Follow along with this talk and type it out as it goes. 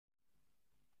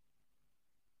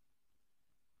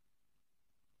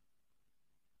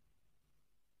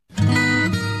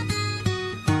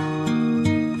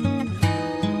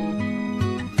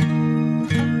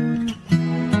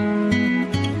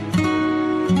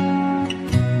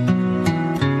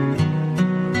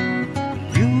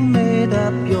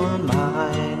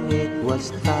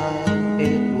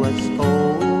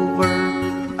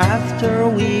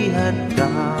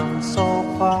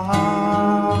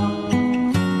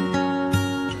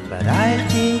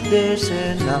there's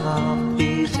enough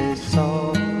pieces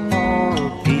of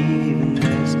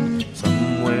forgiveness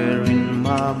somewhere in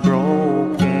my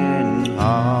broken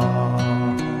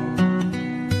heart.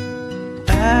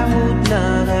 I would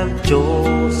not have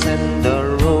chosen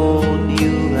the road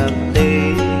you have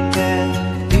taken.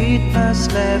 It has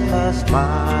left us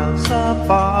miles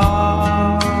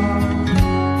apart.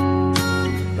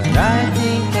 But I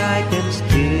think I can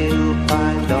still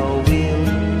find a will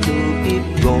to keep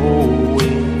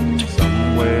going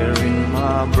somewhere in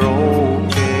my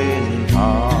broken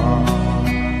heart.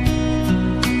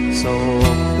 So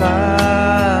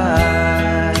fly,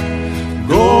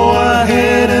 go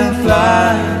ahead and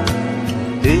fly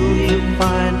till you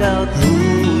find out who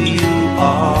you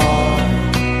are.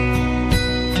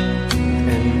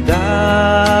 And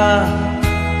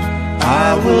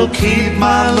I will keep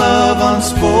my love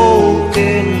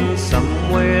unspoken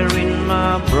somewhere in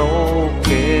my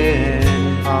broken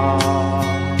heart.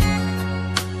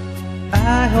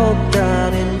 I hope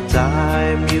that in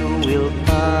time you will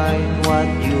find what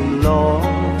you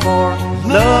long for,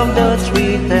 love that's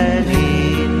written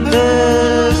in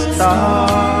the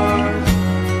stars.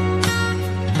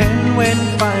 And when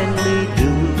finally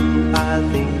do, I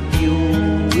think you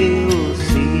will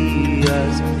see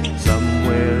us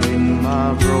somewhere in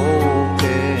my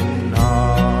broken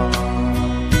heart.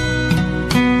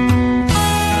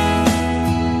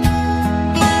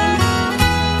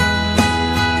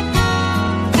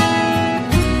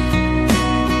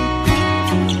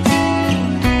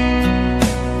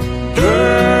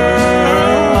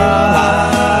 Girl,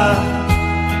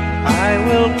 I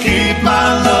will keep my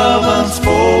love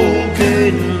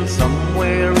unspoken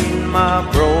somewhere in my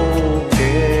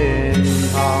broken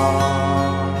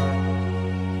heart.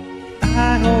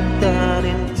 I hope that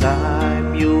in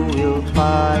time you will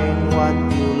find what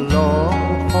you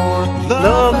long for,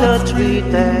 love that's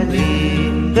written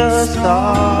in the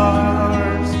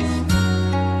stars.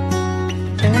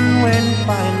 And when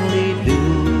finally do,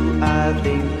 I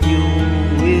think you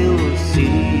will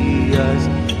see us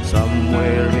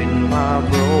somewhere in my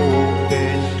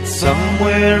broken,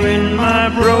 somewhere in my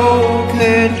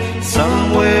broken,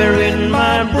 somewhere in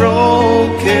my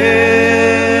broken